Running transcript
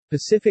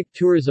Pacific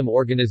Tourism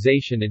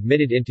Organization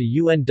admitted into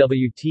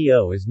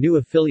UNWTO as new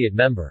affiliate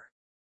member.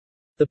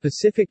 The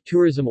Pacific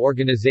Tourism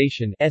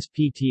Organization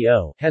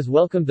 (SPTO) has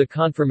welcomed the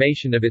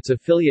confirmation of its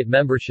affiliate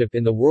membership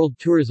in the World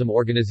Tourism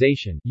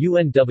Organization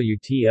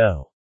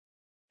 (UNWTO).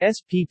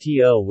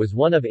 SPTO was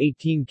one of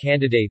 18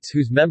 candidates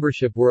whose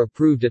membership were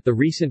approved at the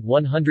recent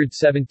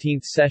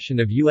 117th session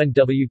of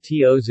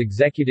UNWTO's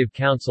Executive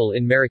Council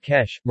in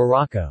Marrakesh,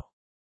 Morocco.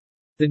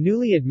 The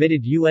newly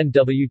admitted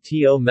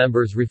UNWTO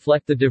members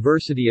reflect the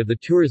diversity of the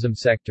tourism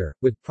sector,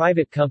 with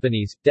private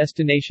companies,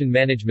 destination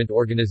management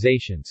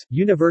organizations,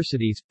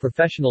 universities,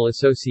 professional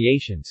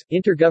associations,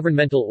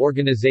 intergovernmental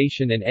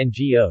organizations and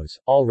NGOs,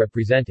 all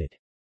represented.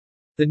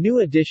 The new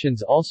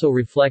additions also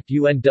reflect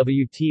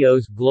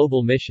UNWTO's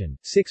global mission,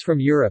 6 from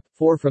Europe,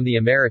 4 from the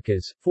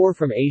Americas, 4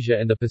 from Asia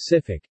and the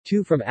Pacific,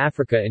 2 from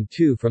Africa and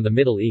 2 from the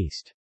Middle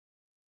East.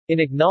 In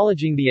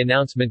acknowledging the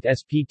announcement,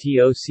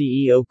 SPTO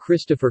CEO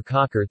Christopher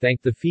Cocker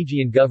thanked the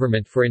Fijian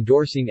government for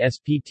endorsing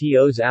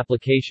SPTO's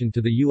application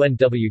to the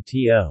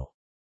UNWTO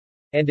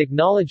and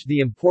acknowledged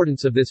the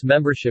importance of this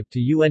membership to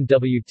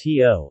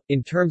UNWTO,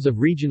 in terms of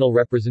regional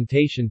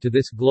representation to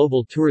this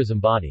global tourism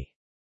body.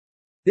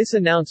 This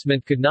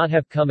announcement could not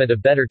have come at a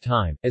better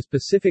time, as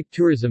Pacific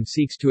tourism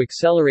seeks to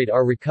accelerate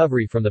our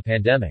recovery from the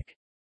pandemic.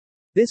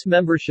 This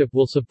membership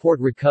will support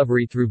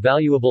recovery through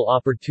valuable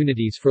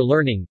opportunities for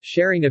learning,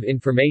 sharing of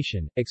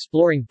information,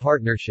 exploring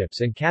partnerships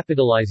and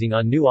capitalizing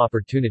on new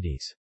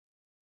opportunities.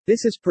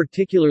 This is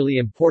particularly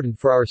important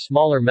for our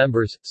smaller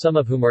members, some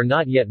of whom are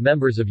not yet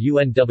members of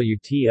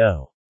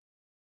UNWTO.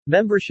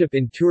 Membership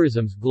in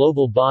tourism's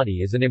global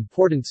body is an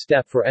important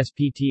step for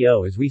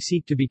SPTO as we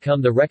seek to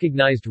become the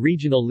recognized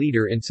regional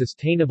leader in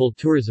sustainable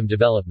tourism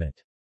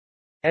development.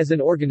 As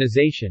an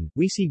organization,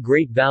 we see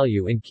great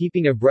value in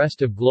keeping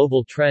abreast of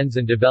global trends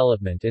and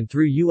development, and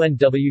through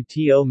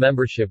UNWTO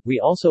membership we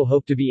also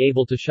hope to be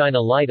able to shine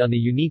a light on the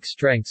unique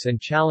strengths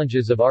and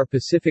challenges of our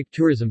Pacific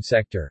tourism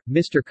sector,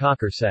 Mr.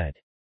 Cocker said.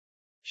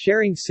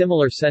 Sharing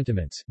similar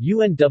sentiments,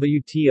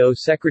 UNWTO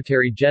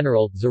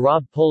Secretary-General,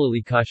 Zurab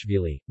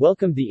Polilikashvili,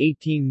 welcomed the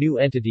 18 new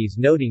entities,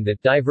 noting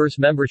that diverse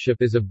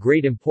membership is of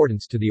great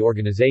importance to the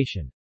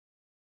organization.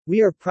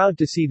 We are proud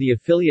to see the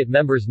affiliate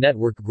members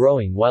network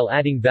growing while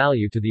adding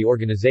value to the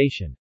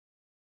organization.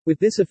 With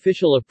this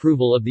official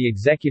approval of the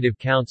Executive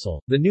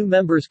Council, the new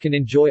members can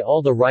enjoy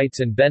all the rights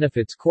and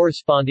benefits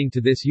corresponding to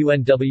this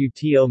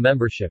UNWTO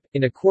membership,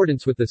 in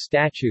accordance with the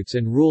statutes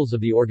and rules of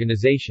the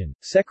organization,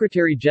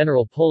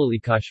 Secretary-General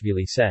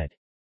Polilikashvili said.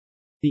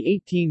 The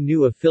 18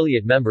 new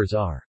affiliate members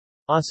are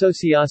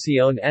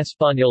Asociación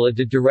Española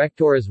de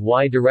Directores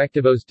y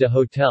Directivos de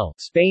Hotel,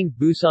 Spain,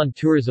 Busan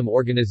Tourism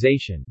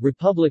Organization,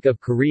 Republic of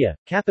Korea,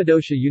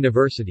 Cappadocia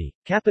University,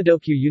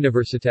 Cappadocia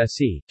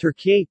Universitasi,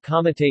 Turquía,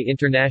 Comité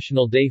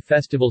International de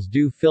Festivals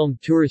du Film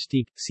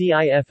Touristique,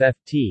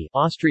 CIFFT,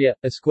 Austria,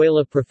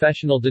 Escuela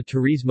Profesional de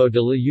Turismo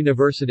de la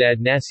Universidad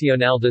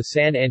Nacional de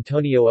San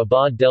Antonio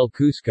Abad del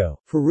Cusco,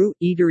 Peru,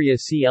 Eateria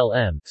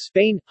CLM,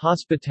 Spain,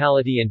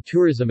 Hospitality and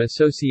Tourism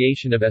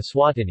Association of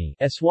Eswatini,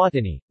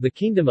 the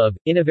Kingdom of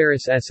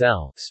Innovaris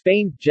SL,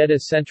 Spain, Jeddah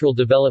Central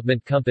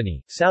Development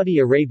Company, Saudi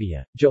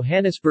Arabia,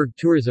 Johannesburg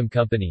Tourism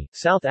Company,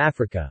 South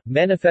Africa,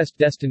 Manifest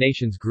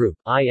Destinations Group,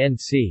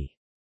 INC.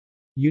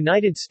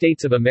 United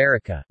States of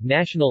America,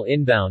 National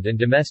Inbound and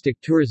Domestic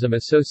Tourism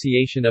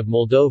Association of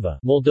Moldova,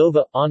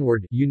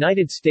 Onward,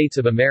 United States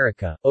of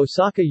America,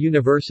 Osaka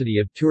University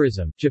of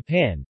Tourism,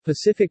 Japan,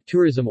 Pacific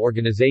Tourism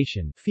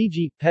Organization,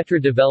 Fiji,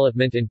 Petra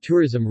Development and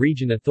Tourism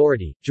Region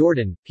Authority,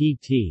 Jordan,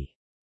 PT.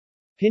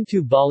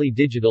 Pintu Bali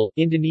Digital,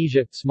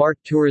 Indonesia, Smart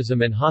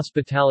Tourism and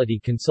Hospitality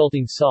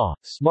Consulting SAW,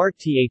 Smart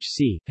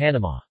THC,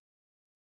 Panama.